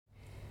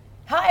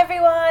Hi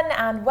everyone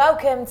and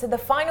welcome to the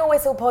Final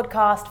Whistle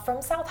podcast from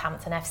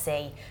Southampton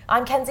FC.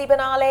 I'm Kenzie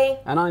Benali.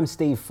 And I'm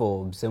Steve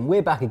Forbes, and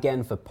we're back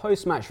again for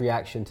post-match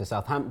reaction to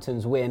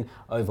Southampton's win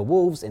over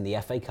Wolves in the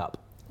FA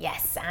Cup.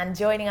 Yes, and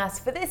joining us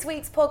for this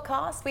week's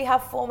podcast, we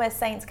have former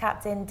Saints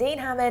captain Dean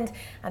Hammond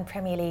and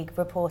Premier League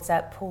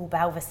reporter Paul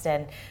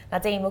Belveston. Now,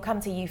 Dean, we'll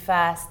come to you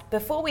first.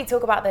 Before we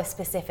talk about the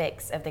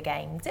specifics of the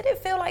game, did it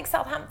feel like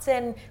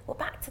Southampton were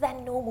back to their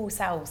normal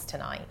selves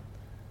tonight?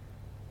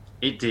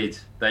 It did.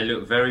 They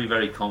looked very,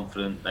 very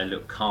confident. They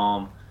looked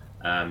calm,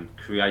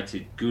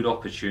 created good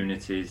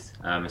opportunities,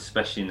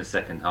 especially in the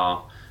second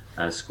half.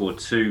 Scored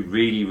two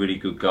really, really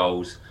good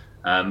goals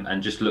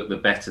and just looked the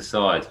better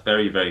side.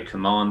 Very, very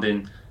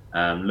commanding,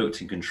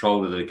 looked in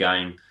control of the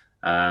game.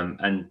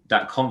 And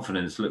that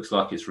confidence looks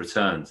like it's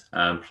returned.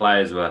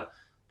 Players were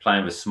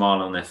playing with a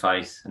smile on their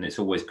face, and it's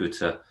always good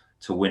to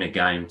win a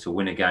game,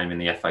 in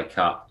the FA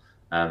Cup.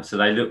 So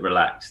they looked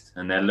relaxed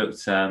and they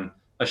looked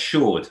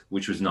assured,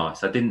 which was nice.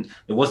 There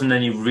wasn't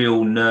any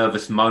real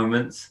nervous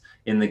moments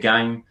in the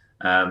game.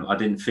 I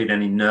didn't feel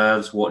any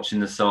nerves watching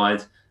the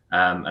side,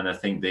 and I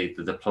think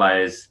the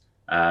players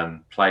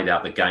played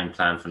out the game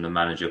plan from the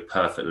manager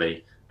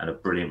perfectly, and a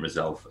brilliant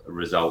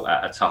result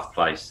at a tough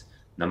place.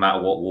 No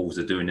matter what Wolves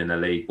are doing in the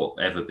league,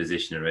 whatever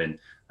position they're in,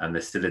 and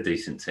they're still a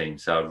decent team.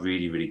 So a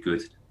really, really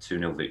good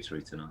 2-0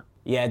 victory tonight.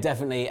 Yeah,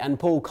 definitely. And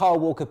Paul, Kyle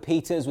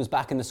Walker-Peters was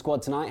back in the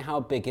squad tonight. How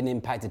big an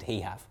impact did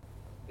he have?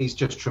 He's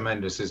just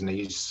tremendous, isn't he?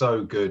 He's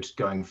so good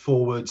going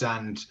forwards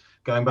and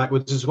going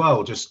backwards as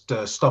well, just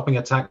stopping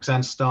attacks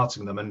and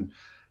starting them. And,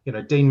 you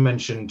know, Dean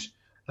mentioned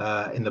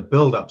in the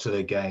build-up to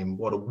the game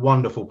what a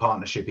wonderful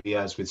partnership he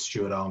has with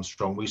Stuart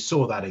Armstrong. We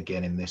saw that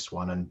again in this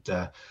one.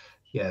 And,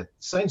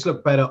 Saints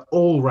look better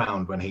all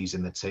round when he's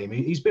in the team.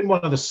 He's been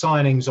one of the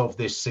signings of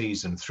this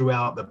season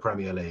throughout the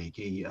Premier League.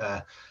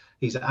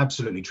 He's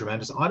absolutely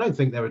tremendous. I don't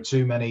think there are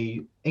too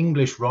many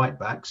English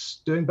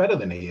right-backs doing better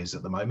than he is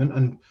at the moment.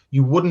 And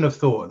you wouldn't have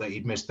thought that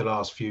he'd missed the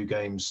last few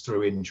games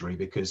through injury,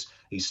 because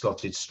he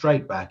slotted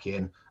straight back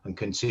in and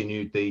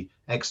continued the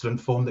excellent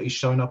form that he's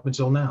shown up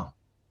until now.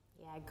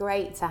 Yeah,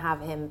 great to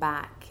have him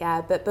back.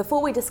 But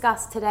before we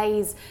discuss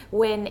today's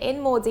win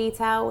in more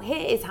detail,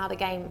 here is how the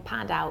game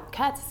panned out,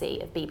 courtesy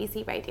of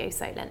BBC Radio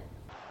Solent.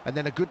 And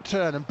then a good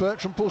turn, and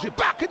Bertrand pulls it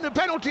back in the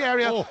penalty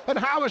area. And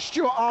how has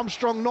Stuart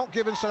Armstrong not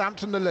given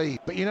Southampton the lead?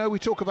 But you know, we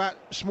talk about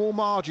small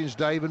margins,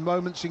 Dave, and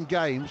moments in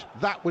games.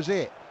 That was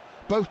it.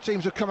 Both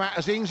teams have come out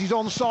as Ings. He's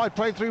onside,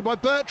 played through by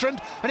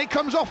Bertrand, and it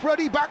comes off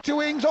Ruddy back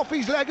to Ings, off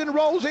his leg and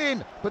rolls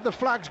in. But the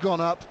flag's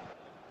gone up.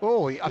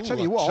 I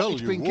tell you what,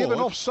 he's been given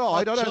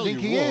offside. I don't think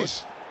he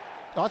is.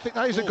 I think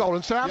that is a goal,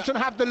 and Southampton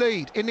have the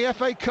lead in the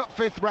FA Cup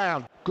 5th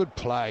round. Good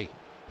play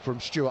from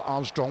Stuart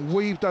Armstrong,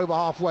 weaved over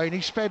halfway, and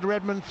he's fed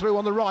Redmond through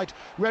on the right.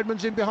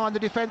 Redmond's in behind the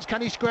defence.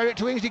 Can he square it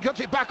to Ings? He cuts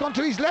it back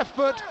onto his left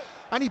foot,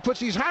 and he puts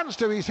his hands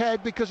to his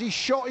head because his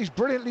shot is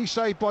brilliantly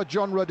saved by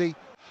John Ruddy.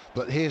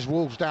 But here's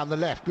Wolves down the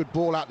left. Good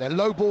ball out there.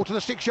 Low ball to the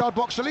 6-yard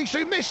box.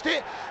 Salisu missed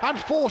it, and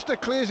Forster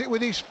clears it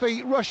with his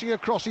feet, rushing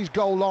across his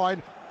goal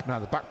line. Now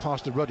the back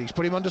pass to Ruddy. He's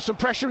put him under some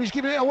pressure. He's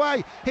giving it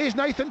away. Here's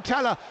Nathan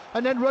Teller,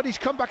 and then Ruddy's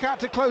come back out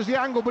to close the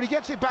angle, but he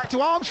gets it back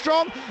to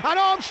Armstrong, and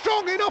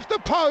Armstrong in off the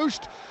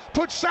post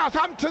puts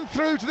Southampton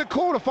through to the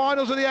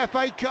quarter-finals of the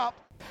FA Cup.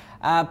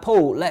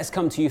 Paul, let's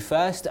come to you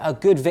first. A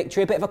good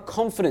victory, a bit of a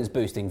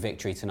confidence-boosting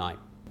victory tonight.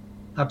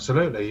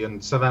 Absolutely,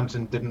 and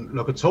Southampton didn't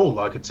look at all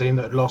like a team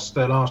that had lost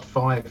their last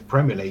 5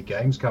 Premier League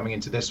games coming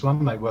into this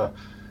one.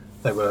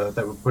 They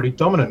were pretty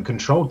dominant,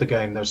 controlled the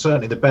game. They were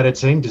certainly the better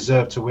team,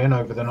 deserved to win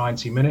over the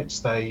 90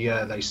 minutes.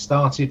 They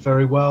started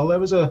very well. There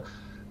was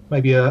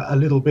maybe a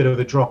little bit of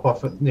a drop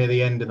off near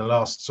the end in the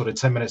last sort of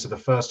 10 minutes of the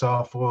first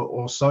half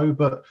or so,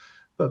 but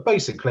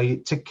basically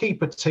to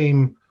keep a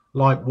team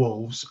like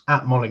Wolves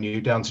at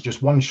Molineux down to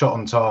just one shot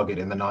on target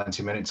in the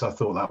 90 minutes, I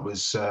thought that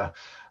was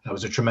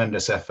a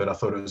tremendous effort. I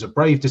thought it was a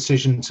brave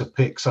decision to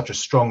pick such a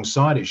strong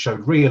side. It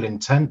showed real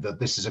intent that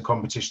this is a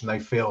competition they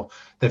feel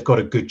they've got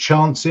a good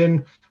chance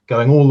in,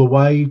 going all the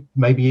way,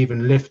 maybe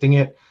even lifting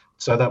it.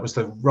 So that was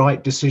the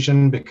right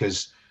decision,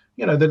 because,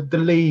 you know, the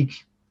league,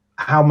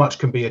 how much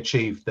can be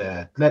achieved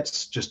there?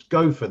 Let's just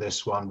go for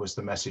this one, was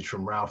the message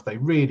from Ralph. They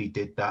really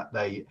did that.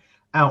 They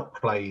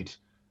outplayed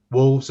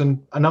Wolves,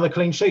 and another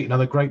clean sheet,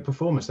 another great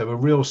performance. There were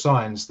real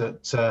signs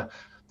that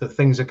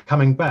things are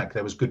coming back.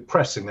 There was good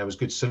pressing, there was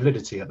good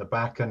solidity at the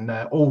back, and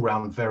all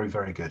round very,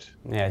 very good.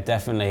 Yeah,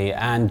 definitely.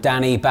 And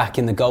Danny back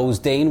in the goals.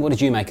 Dean, what did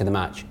you make of the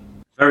match?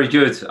 Very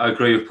good. I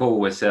agree with Paul. It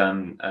was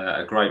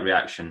a great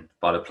reaction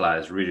by the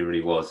players. Really,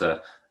 really was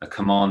a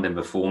commanding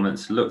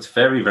performance. Looked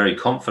very, very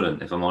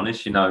confident, if I'm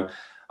honest. You know,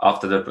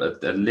 after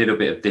a little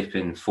bit of dip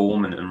in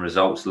form and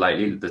results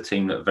lately, the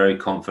team looked very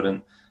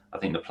confident. I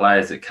think the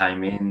players that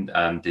came in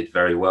did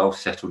very well,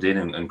 settled in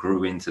and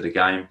grew into the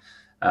game.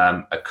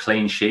 A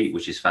clean sheet,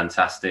 which is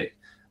fantastic.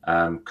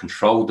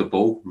 Controlled the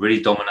ball,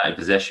 really dominated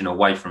possession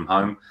away from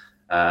home,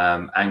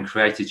 and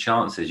created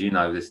chances. You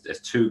know,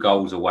 there's 2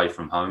 goals away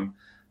from home,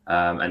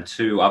 and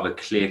 2 other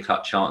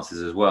clear-cut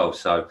chances as well.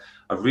 So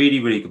a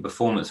really, really good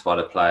performance by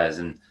the players.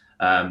 And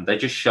They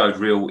just showed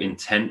real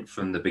intent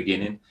from the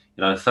beginning.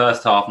 The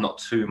first half, not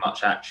too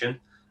much action,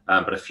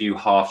 but a few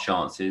half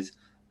chances.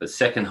 But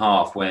second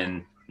half,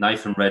 when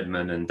Nathan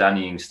Redmond and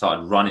Danny Ings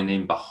started running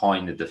in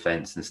behind the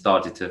defence and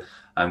started to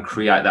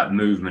create that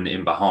movement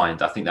in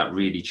behind, I think that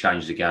really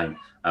changed the game.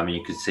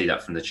 You could see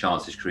that from the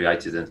chances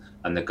created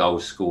and the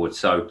goals scored.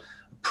 So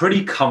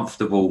pretty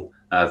comfortable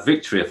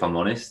victory, if I'm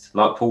honest.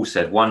 Like Paul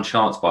said, one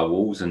chance by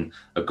Wolves and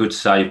a good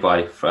save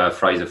by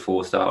Fraser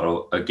Forster.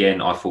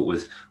 Again, I thought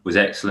was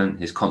excellent.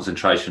 His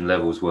concentration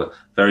levels were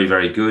very,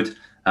 very good.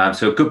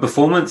 So a good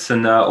performance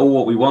and all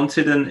what we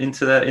wanted and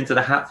into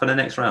the hat for the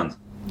next round.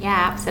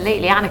 Yeah,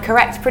 absolutely. And a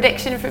correct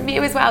prediction from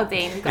you as well,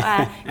 Dean. We've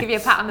got to give you a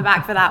pat on the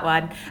back for that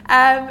one.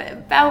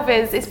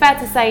 Belvers, it's fair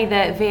to say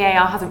that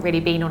VAR hasn't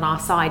really been on our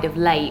side of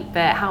late,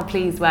 but how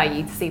pleased were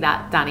you to see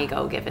that Danny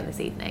goal given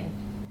this evening?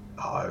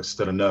 Oh, it was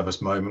still a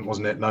nervous moment,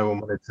 wasn't it? No one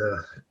wanted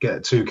to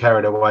get too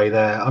carried away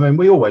there. I mean,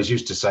 we always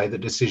used to say that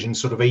decisions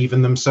sort of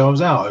even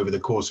themselves out over the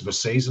course of a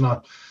season. I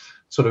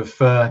sort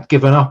of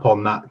given up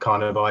on that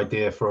kind of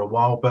idea for a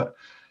while, but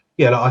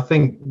yeah, I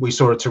think we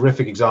saw a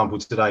terrific example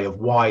today of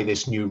why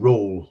this new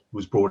rule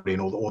was brought in,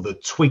 or the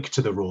tweak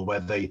to the rule, where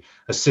the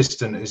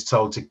assistant is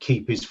told to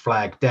keep his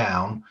flag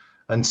down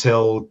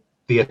until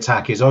the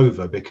attack is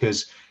over.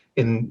 Because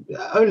in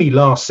only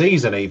last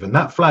season, even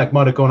that flag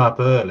might have gone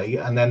up early,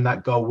 and then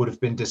that goal would have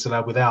been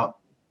disallowed without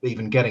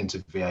even getting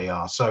to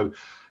VAR. So,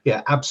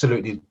 yeah,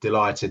 absolutely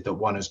delighted that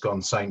one has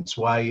gone Saints'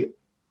 way.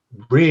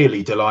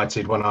 Really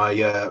delighted when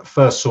I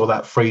first saw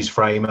that freeze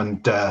frame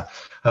and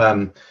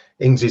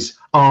Ings's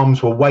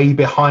arms were way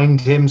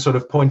behind him, sort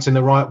of pointing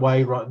the right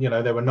way. Right,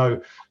 there were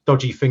no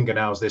dodgy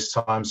fingernails this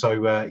time.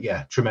 So,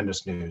 yeah,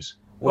 tremendous news.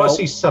 Well, I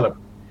see celebrate.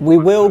 We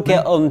will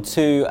get on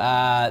to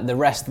the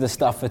rest of the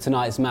stuff for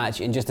tonight's match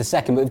in just a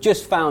second, but we've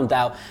just found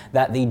out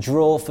that the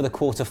draw for the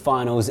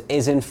quarterfinals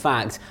is in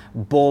fact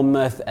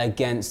Bournemouth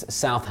against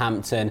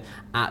Southampton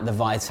at the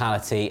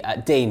Vitality.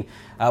 Dean,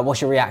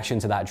 what's your reaction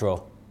to that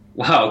draw?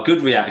 Wow,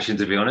 good reaction,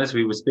 to be honest.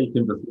 We were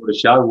speaking before the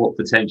show what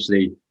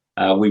potentially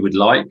we would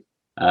like.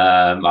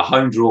 A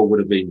home draw would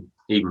have been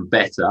even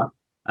better,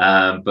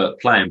 but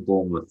playing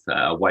Bournemouth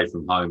away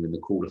from home in the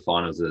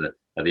quarterfinals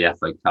of the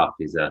FA Cup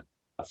is a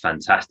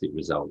fantastic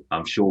result.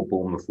 I'm sure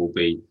Bournemouth will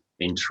be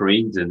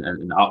intrigued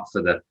and up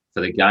for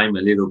the game.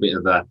 A little bit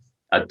of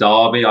a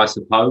derby, I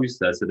suppose.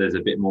 So there's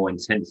a bit more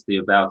intensity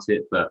about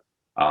it, but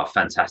a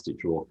fantastic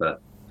draw for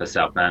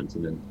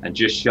Southampton and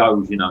just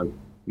shows,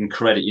 in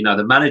credit.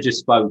 The manager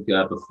spoke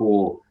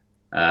before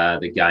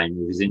the game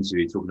with his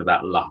interview talking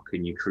about luck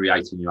and you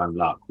creating your own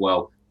luck.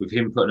 Well, with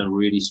him putting a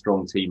really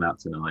strong team out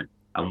tonight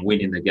and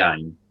winning the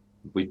game,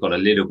 we've got a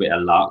little bit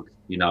of luck.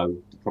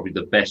 Probably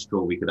the best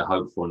draw we could have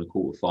hoped for in the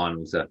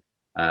quarterfinals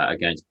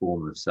against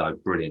Bournemouth. So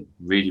brilliant,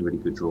 really, really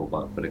good draw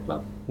for the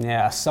club.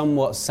 Yeah, a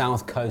somewhat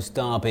South Coast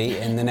derby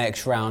in the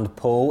next round,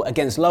 Paul,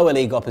 against lower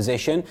league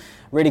opposition.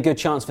 Really good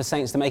chance for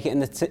Saints to make it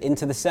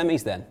into the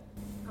semis then.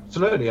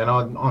 Absolutely, and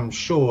I'm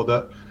sure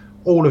that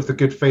all of the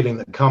good feeling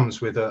that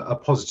comes with a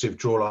positive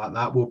draw like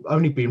that will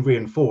only be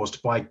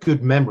reinforced by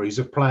good memories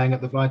of playing at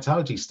the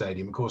Vitality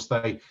Stadium. Of course,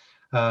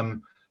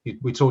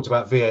 we talked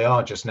about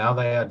VAR just now.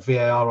 They had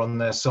VAR on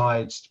their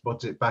side,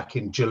 back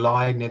in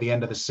July, near the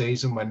end of the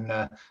season, when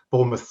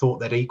Bournemouth thought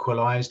they'd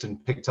equalised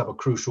and picked up a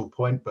crucial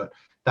point, but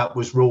that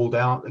was ruled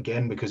out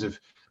again because of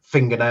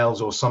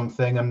fingernails or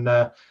something,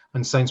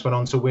 and Saints went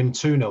on to win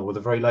 2-0 with a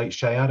very late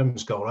Che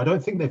Adams goal. I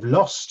don't think they've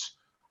lost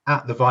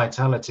at the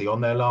Vitality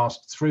on their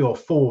last 3 or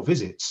 4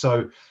 visits.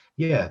 So,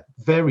 yeah,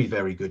 very,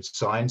 very good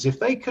signs. If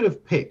they could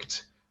have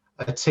picked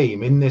a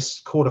team in this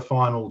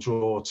quarterfinal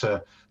draw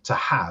to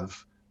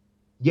have,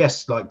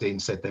 yes, like Dean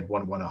said, they'd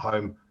won one at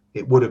home.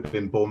 It would have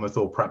been Bournemouth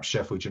or perhaps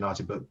Sheffield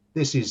United. But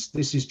this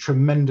is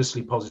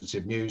tremendously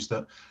positive news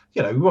that,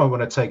 we won't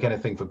want to take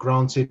anything for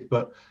granted.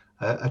 But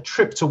a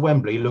trip to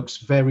Wembley looks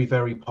very,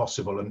 very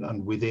possible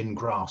and within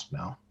grasp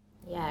now.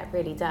 Yeah, it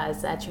really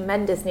does.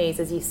 Tremendous news,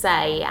 as you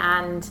say.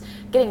 And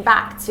getting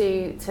back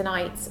to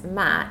tonight's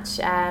match,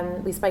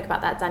 we spoke about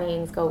that Danny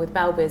Ings goal with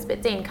Belbers.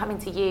 But Dean, coming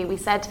to you, we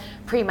said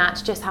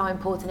pre-match just how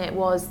important it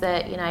was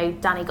that,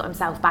 Danny got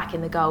himself back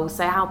in the goal.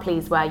 So how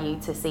pleased were you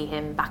to see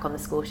him back on the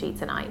score sheet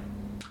tonight?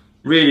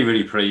 Really,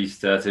 really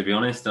pleased, to be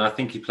honest. And I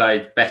think he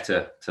played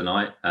better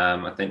tonight.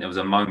 I think there was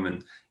a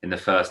moment in the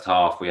first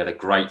half we had a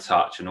great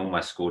touch and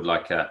almost scored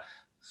like a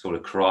sort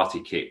of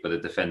karate kick, but the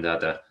defender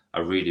had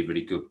a really,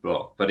 really good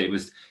block. But it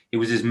was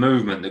his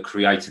movement that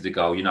created the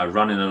goal,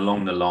 running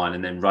along the line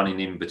and then running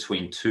in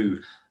between 2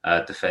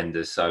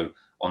 defenders. So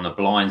on the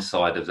blind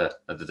side of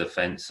the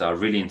defence, so a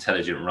really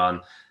intelligent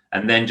run.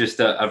 And then just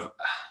a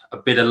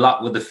bit of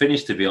luck with the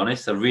finish, to be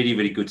honest. A really,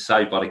 really good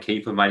save by the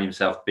keeper, made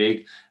himself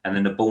big. And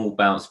then the ball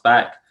bounced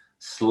back,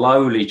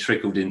 slowly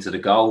trickled into the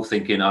goal,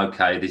 thinking,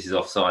 okay, this is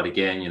offside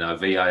again.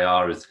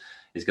 VAR is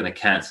going to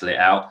cancel it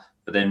out.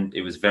 But then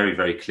it was very,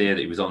 very clear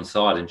that he was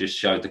onside and just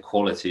showed the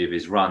quality of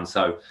his run.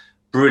 So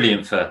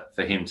brilliant for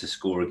him to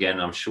score again.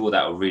 I'm sure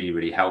that will really,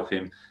 really help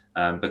him.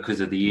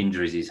 because of the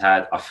injuries he's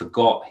had. I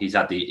forgot he's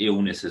had the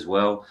illness as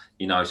well,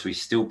 so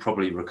he's still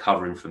probably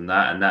recovering from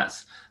that. And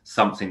that's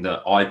something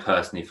that I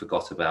personally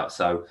forgot about.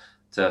 So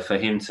for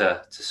him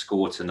to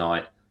score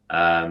tonight,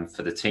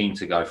 for the team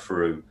to go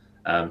through,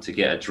 to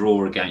get a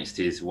draw against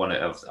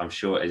I'm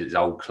sure his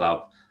old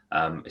club,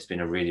 it's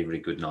been a really,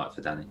 really good night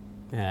for Danny.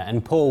 Yeah,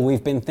 and Paul,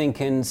 we've been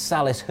thinking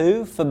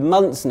Salisu for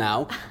months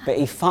now, but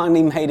he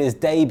finally made his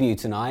debut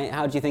tonight.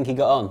 How do you think he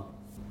got on?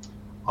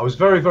 I was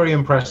very, very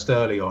impressed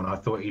early on. I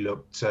thought he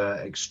looked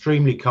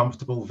extremely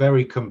comfortable,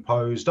 very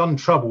composed,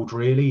 untroubled,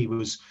 really. He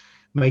was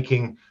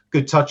making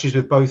good touches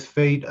with both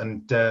feet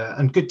and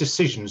good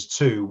decisions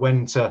too,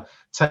 when to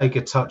take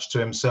a touch to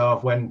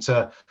himself, when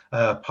to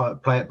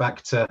play it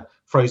back to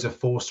Fraser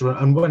Forster,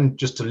 and when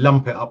just to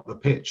lump it up the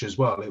pitch as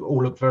well. It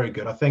all looked very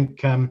good. I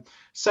think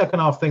second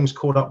half things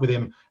caught up with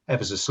him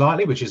ever so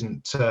slightly, which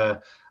isn't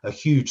a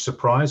huge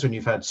surprise when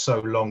you've had so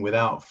long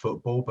without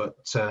football. But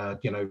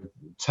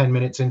 10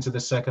 minutes into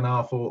the second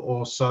half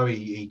or so,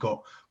 he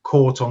got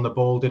caught on the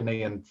ball, didn't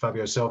he? And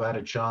Fabio Silva had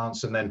a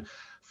chance, and then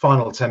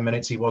final 10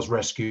 minutes he was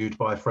rescued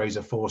by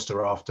Fraser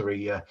Forster after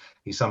he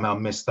somehow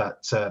missed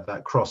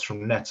that cross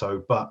from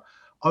Neto. But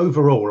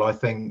overall, I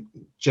think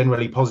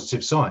generally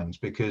positive signs,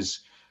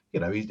 because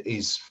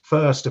his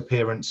first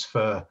appearance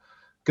for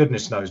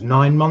goodness knows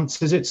 9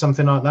 months, is it,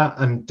 something like that,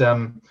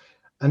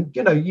 and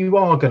you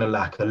are going to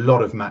lack a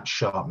lot of match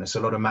sharpness, a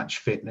lot of match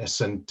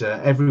fitness, and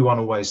everyone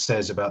always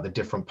says about the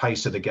different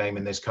pace of the game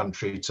in this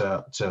country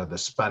to the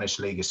Spanish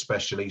league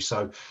especially.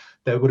 So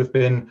there would have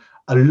been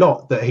a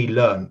lot that he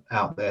learned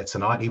out there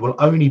tonight. He will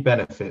only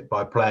benefit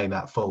by playing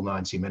that full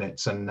 90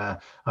 minutes, and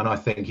I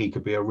think he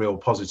could be a real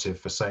positive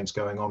for Saints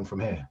going on from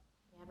here.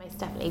 Most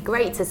definitely.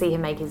 Great to see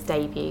him make his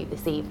debut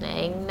this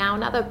evening. Now,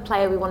 another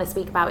player we want to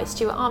speak about is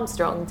Stuart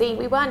Armstrong. Dean,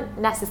 we weren't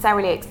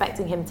necessarily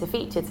expecting him to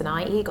feature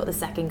tonight. He got the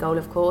second goal,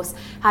 of course.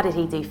 How did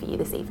he do for you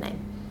this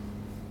evening?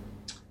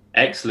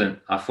 Excellent.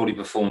 I thought he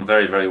performed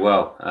very, very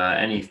well.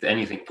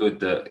 Anything good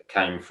that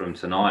came from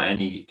tonight,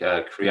 any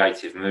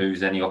creative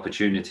moves, any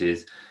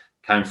opportunities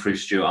came through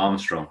Stuart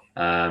Armstrong.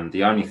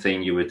 The only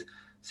thing you would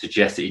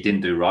suggest that he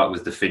didn't do right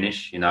was the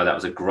finish. That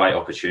was a great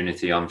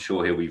opportunity. I'm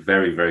sure he'll be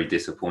very, very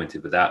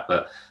disappointed with that.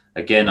 But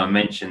again, I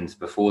mentioned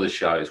before the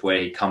show is where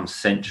he comes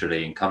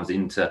centrally and comes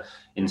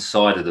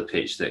inside of the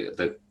pitch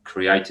that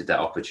created that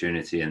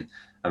opportunity. And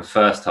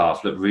first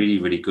half looked really,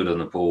 really good on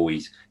the ball.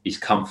 He's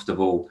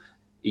comfortable.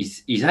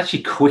 He's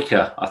actually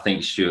quicker, I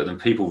think, Stuart, than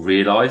people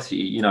realise.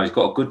 He's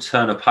got a good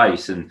turn of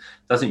pace and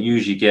doesn't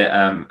usually get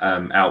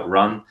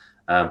outrun,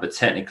 but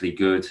technically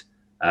good.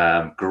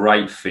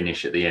 Great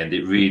finish at the end.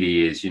 It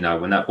really is.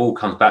 When that ball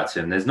comes back to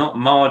him, there's not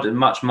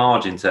much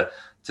margin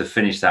to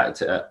finish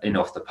that in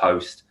off the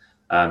post.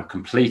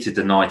 Completed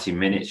the 90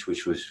 minutes,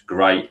 which was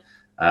great.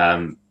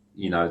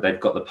 They've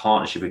got the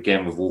partnership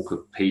again with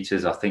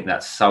Walker-Peters. I think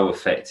that's so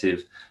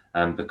effective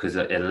because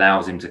it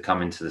allows him to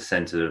come into the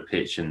centre of the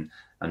pitch and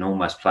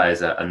almost play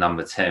as a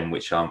number 10,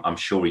 which I'm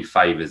sure he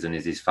favours and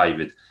is his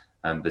favoured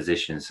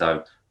position.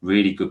 So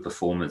really good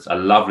performance. A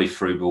lovely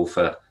through ball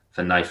for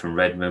Nathan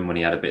Redmond when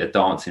he had a bit of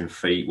dancing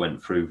feet,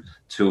 went through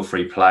 2 or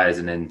 3 players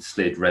and then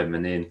slid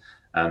Redmond in.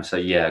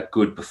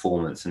 Good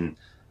performance. And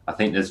I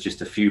think there's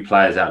just a few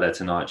players out there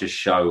tonight just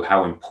show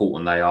how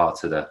important they are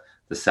to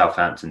the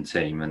Southampton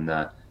team. And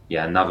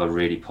another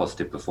really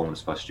positive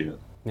performance by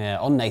Stuart. Yeah,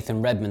 on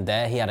Nathan Redmond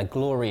there, he had a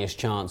glorious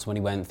chance when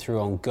he went through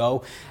on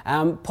goal.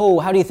 Paul,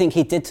 how do you think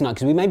he did tonight?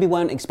 Because we maybe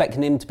weren't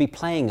expecting him to be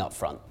playing up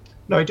front.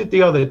 No, he did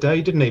the other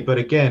day, didn't he? But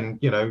again,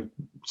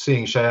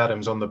 seeing Shay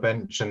Adams on the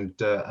bench and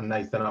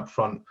Nathan up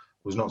front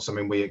was not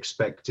something we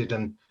expected.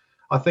 And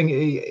I think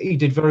he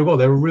did very well.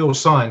 There are real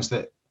signs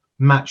that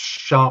match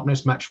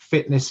sharpness, match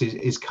fitness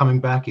is coming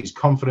back. His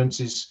confidence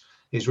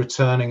is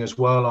returning as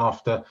well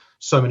after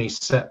so many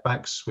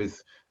setbacks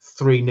with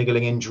 3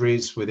 niggling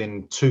injuries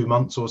within 2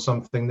 months or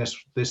something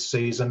this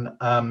season.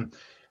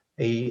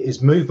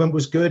 His movement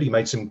was good. He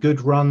made some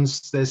good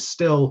runs. There's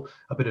still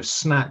a bit of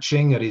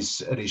snatching at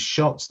his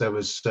shots. There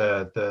was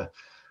the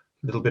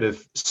little bit of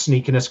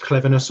sneakiness,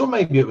 cleverness, or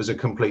maybe it was a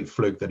complete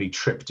fluke that he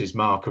tripped his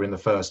marker in the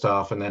first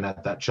half and then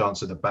had that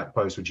chance at the back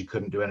post which he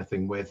couldn't do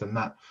anything with. And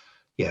that,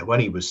 when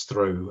he was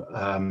through,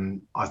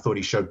 I thought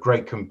he showed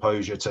great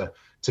composure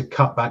to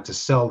cut back, to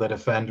sell the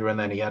defender, and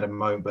then he had a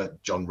moment.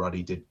 But John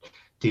Ruddy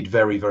did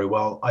very, very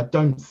well. I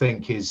don't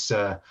think his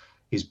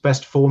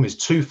best form is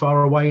too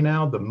far away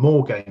now. The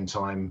more game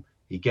time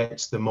he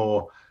gets, the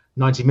more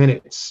 90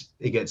 minutes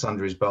he gets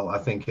under his belt, I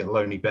think it'll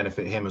only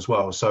benefit him as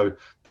well. So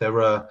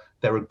there are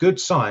good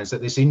signs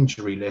that this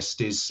injury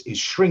list is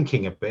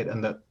shrinking a bit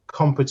and that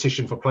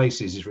competition for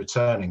places is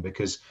returning,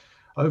 because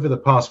over the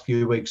past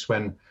few weeks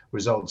when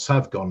results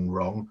have gone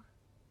wrong,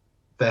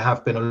 there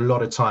have been a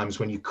lot of times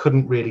when you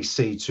couldn't really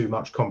see too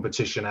much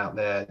competition out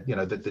there.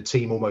 That the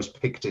team almost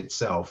picked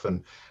itself,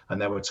 and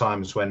there were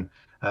times when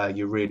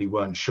you really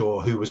weren't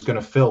sure who was going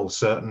to fill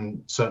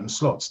certain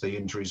slots. The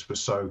injuries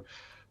were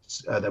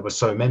there were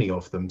so many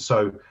of them.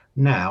 So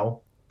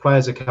now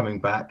players are coming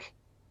back.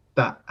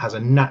 that has a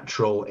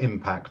natural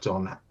impact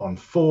on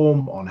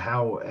form, on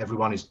how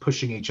everyone is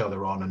pushing each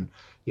other on. And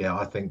yeah,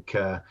 I think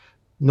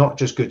not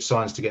just good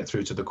signs to get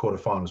through to the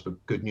quarterfinals,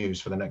 but good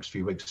news for the next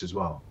few weeks as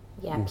well.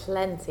 Yeah,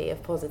 plenty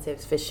of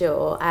positives for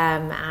sure,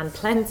 and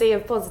plenty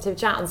of positive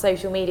chat on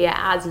social media,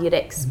 as you'd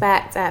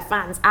expect.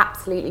 Fans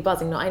absolutely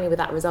buzzing, not only with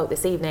that result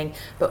this evening,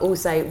 but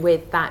also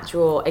with that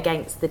draw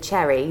against the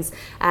Cherries.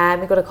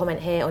 We've got a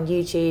comment here on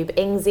YouTube.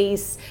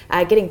 Ingsy's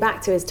getting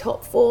back to his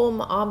top form.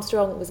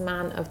 Armstrong was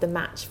man of the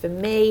match for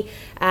me.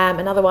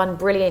 Another one,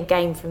 brilliant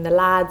game from the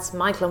lads.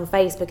 Michael on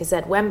Facebook has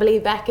said Wembley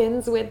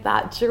beckons with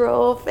that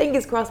draw.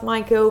 Fingers crossed,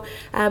 Michael.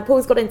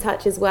 Paul's got in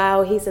touch as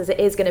well. He says it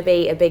is going to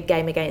be a big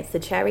game against the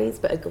Cherries,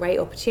 but a great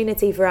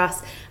opportunity for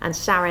us. And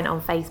Sharon on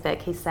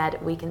Facebook, he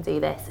said, we can do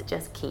this,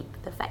 just keep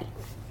the faith.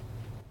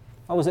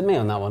 Oh, was it me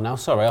on that one now?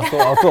 Sorry, I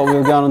thought we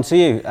were going on to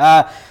you.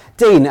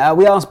 Dean,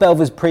 we asked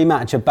Belvers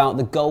pre-match about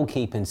the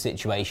goalkeeping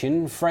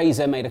situation.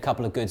 Fraser made a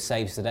couple of good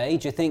saves today.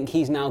 Do you think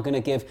he's now going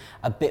to give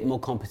a bit more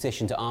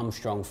competition to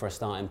Armstrong for a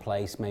starting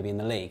place, maybe in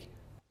the league?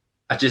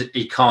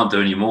 He can't do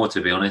any more,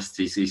 to be honest.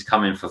 He's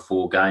come in for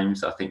 4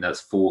 games. I think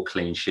that's 4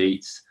 clean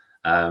sheets.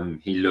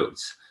 He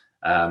looked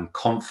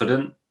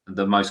confident.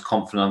 The most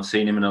confident I've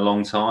seen him in a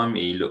long time.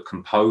 He looked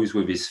composed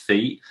with his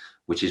feet,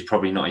 which is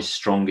probably not his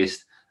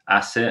strongest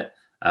asset.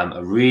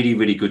 A really,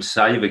 really good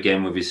save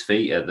again with his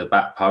feet at the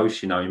back post.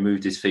 He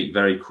moved his feet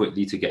very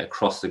quickly to get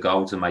across the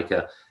goal to make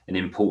an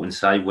important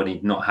save when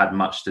he'd not had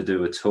much to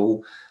do at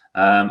all.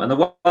 And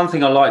the one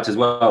thing I liked as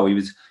well, he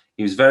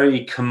was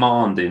very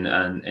commanding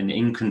and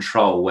in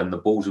control when the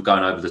balls were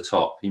going over the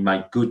top. He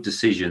made good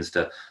decisions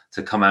to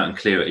come out and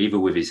clear it, either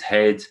with his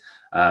head,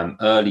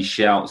 early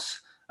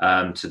shouts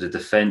to the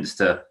defence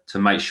to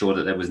make sure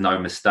that there was no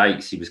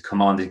mistakes. He was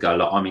commanded to go,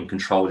 like, I'm in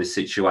control of this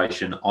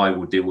situation, I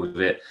will deal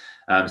with it.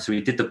 So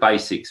he did the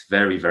basics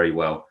very, very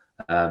well.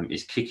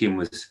 His kicking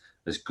was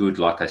good,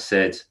 like I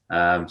said.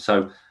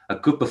 So a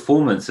good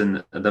performance,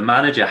 and the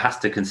manager has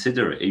to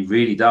consider it. He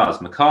really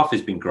does.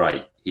 McCarthy's been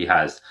great. He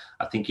has.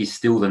 I think he's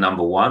still the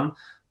number 1,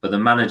 but the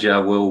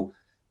manager will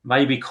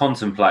maybe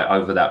contemplate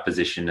over that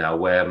position now,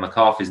 where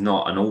McCarthy's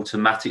not an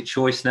automatic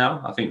choice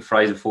now. I think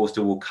Fraser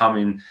Forster will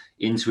come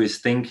into his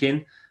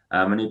thinking,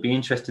 and it'd be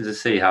interesting to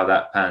see how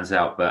that pans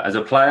out. But as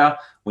a player,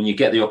 when you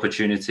get the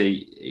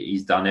opportunity,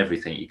 he's done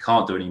everything. He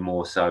can't do any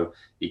more, so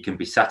he can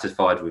be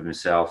satisfied with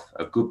himself.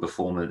 A good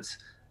performance,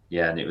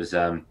 yeah, and it was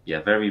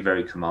very,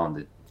 very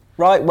commanding.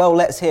 Right, well,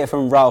 let's hear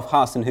from Ralph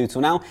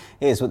Hasenhüttl now.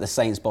 Here's what the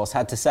Saints boss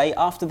had to say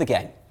after the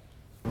game.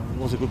 It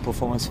was a good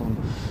performance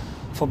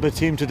from the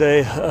team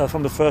today.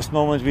 From the first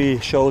moment we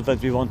showed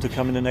that we want to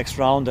come in the next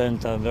round,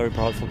 and I'm very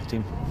proud for the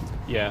team.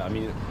 Yeah, I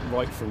mean,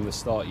 right from the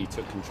start you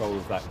took control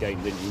of that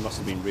game, didn't you? You must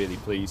have been really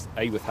pleased,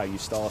 A, with how you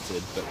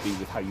started, but B,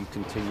 with how you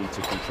continued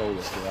to control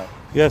it throughout.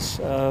 Yes,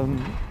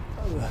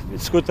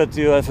 it's good that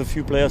you have a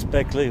few players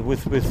back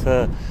with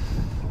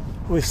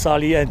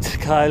Sally and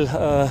Kyle,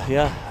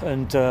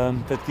 and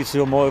that gives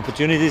you more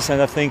opportunities,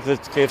 and I think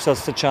that gives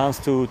us the chance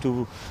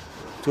to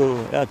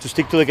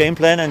stick to the game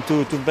plan and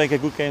to make a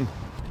good game.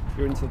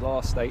 You're into the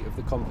last state of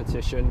the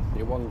competition.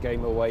 You're 1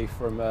 game away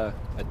from a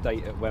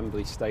date at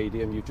Wembley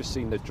Stadium. You've just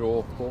seen the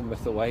draw,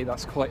 Bournemouth away.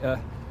 That's quite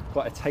a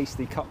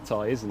tasty cup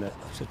tie, isn't it?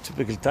 It's a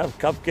typical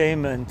cup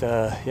game, and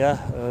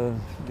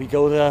we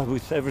go there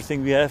with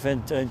everything we have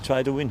and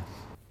try to win.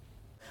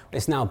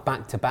 It's now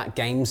back-to-back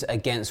games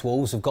against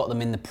Wolves. We've got them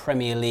in the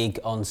Premier League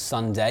on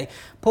Sunday.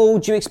 Paul,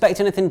 do you expect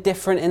anything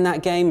different in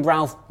that game?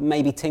 Ralph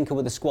maybe tinker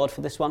with the squad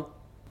for this one?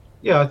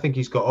 Yeah, I think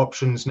he's got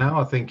options now.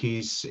 I think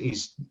he's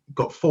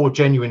got 4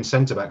 genuine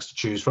centre-backs to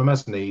choose from,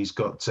 hasn't he? He's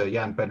got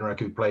Jan Bednarek,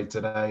 who played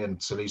today, and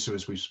Salisu,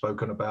 as we've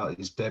spoken about,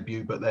 his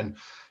debut, but then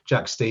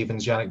Jack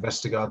Stevens, Yannick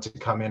Vestergaard to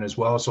come in as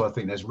well. So I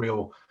think there's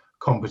real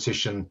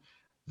competition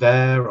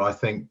there. I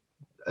think,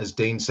 as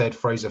Dean said,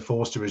 Fraser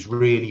Forster is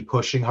really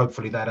pushing.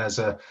 Hopefully that has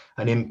an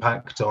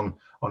impact on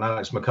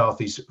Alex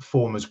McCarthy's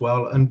form as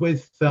well. And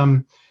with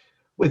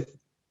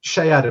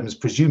Shea Adams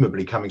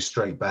presumably coming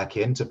straight back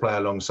in to play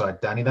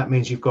alongside Danny, that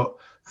means you've got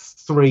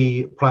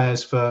 3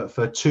 players for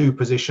 2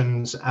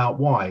 positions out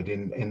wide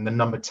in the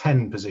number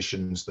 10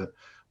 positions that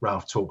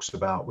Ralph talks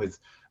about, with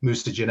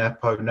Moussa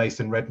Djenepo,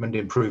 Nathan Redmond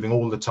improving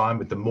all the time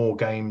with the more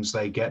games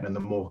they get and the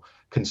more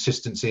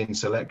consistency in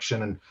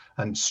selection,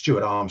 and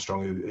Stuart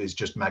Armstrong, who is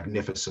just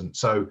magnificent.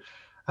 So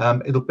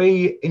it'll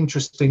be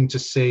interesting to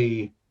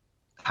see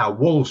how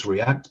Wolves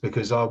react,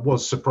 because I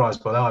was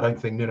surprised by that. I don't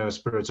think Nuno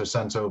Espirito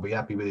Santo will be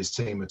happy with his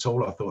team at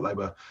all. I thought they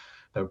were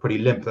pretty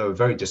limp. They were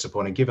very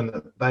disappointing, given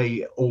that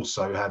they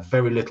also have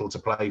very little to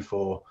play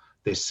for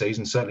this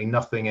season. Certainly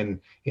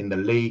nothing in the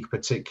league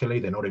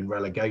particularly. They're not in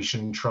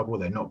relegation trouble.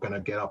 They're not going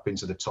to get up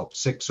into the top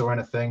 6 or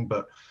anything.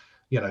 But,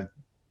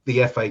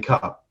 the FA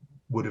Cup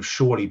would have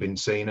surely been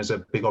seen as a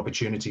big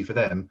opportunity for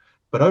them.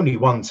 But only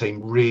one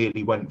team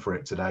really went for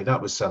it today.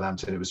 That was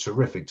Southampton. It was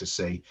terrific to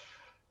see.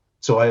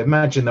 So I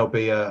imagine there'll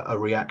be a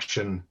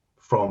reaction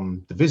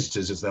from the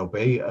visitors, as there'll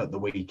be at the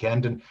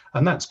weekend. And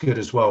that's good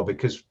as well,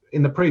 because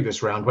in the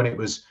previous round, when it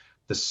was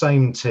the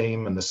same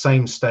team and the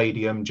same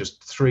stadium,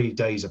 just 3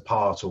 days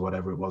apart or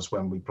whatever it was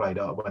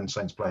when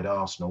Saints played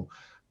Arsenal.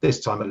 This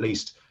time, at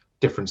least,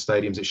 different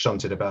stadiums, it's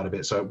shunted about a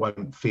bit, so it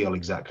won't feel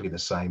exactly the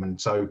same. And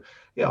so,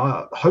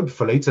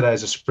 hopefully today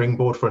is a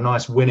springboard for a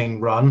nice winning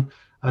run,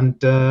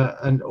 and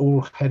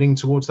all heading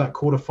towards that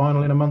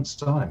quarter-final in a month's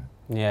time.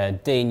 Yeah,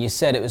 Dean, you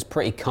said it was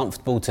pretty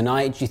comfortable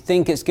tonight. Do you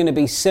think it's going to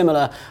be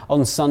similar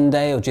on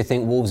Sunday, or do you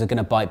think Wolves are going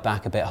to bite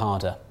back a bit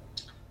harder?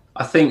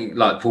 I think,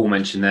 like Paul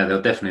mentioned there,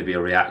 there'll definitely be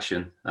a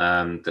reaction.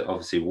 That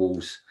obviously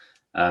Wolves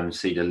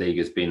see the league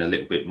as being a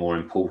little bit more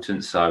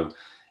important, so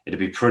it'd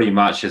be pretty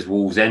much as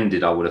Wolves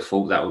ended. I would have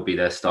thought that would be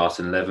their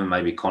starting 11.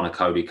 Maybe Connor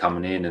Cody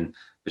coming in, and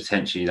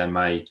potentially they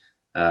may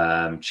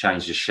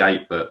change the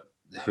shape, but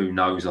who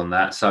knows on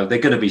that. So they're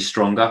going to be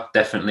stronger,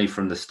 definitely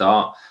from the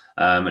start,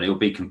 and it'll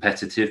be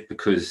competitive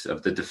because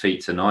of the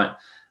defeat tonight.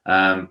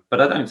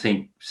 But I don't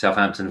think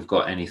Southampton have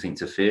got anything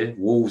to fear.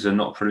 Wolves are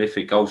not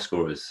prolific goal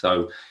scorers,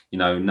 so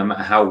no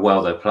matter how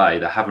well they play,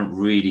 they haven't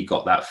really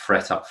got that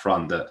threat up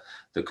front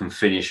that can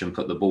finish and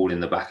put the ball in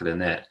the back of the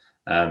net.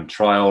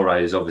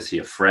 Traore is obviously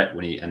a threat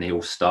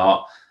he'll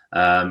start.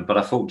 But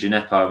I thought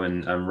Djenepo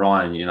and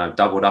Ryan,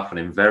 doubled up on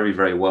him very,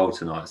 very well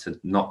tonight, so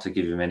not to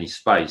give him any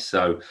space.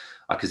 So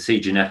I could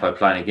see Djenepo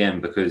playing again,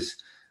 because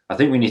I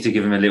think we need to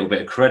give him a little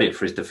bit of credit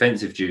for his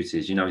defensive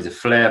duties. He's a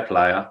flair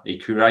player. He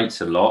creates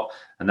a lot,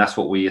 and that's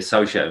what we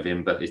associate with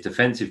him. But his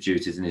defensive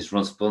duties and his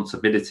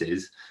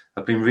responsibilities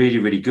have been really,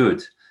 really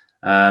good.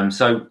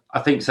 So I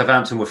think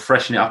Southampton will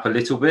freshen it up a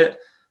little bit.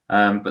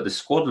 But the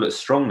squad looks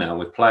strong now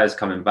with players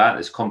coming back.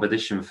 There's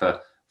competition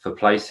for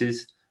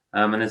places,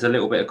 and there's a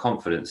little bit of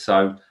confidence.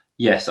 So,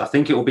 yes, I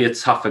think it will be a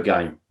tougher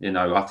game.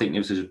 I think it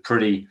was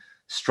pretty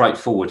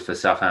straightforward for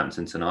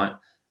Southampton tonight.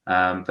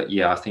 But,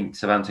 yeah, I think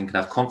Southampton can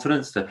have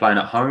confidence. They're playing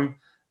at home,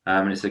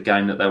 and it's a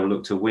game that they will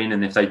look to win.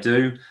 And if they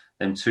do,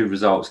 then 2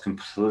 results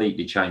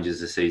completely changes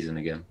the season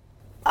again.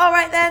 All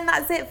right then,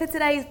 that's it for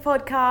today's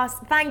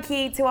podcast. Thank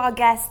you to our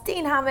guests,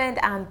 Dean Hammond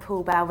and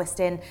Paul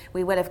Belveston.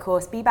 We will, of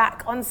course, be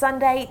back on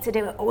Sunday to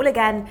do it all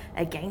again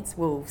against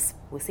Wolves.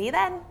 We'll see you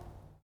then.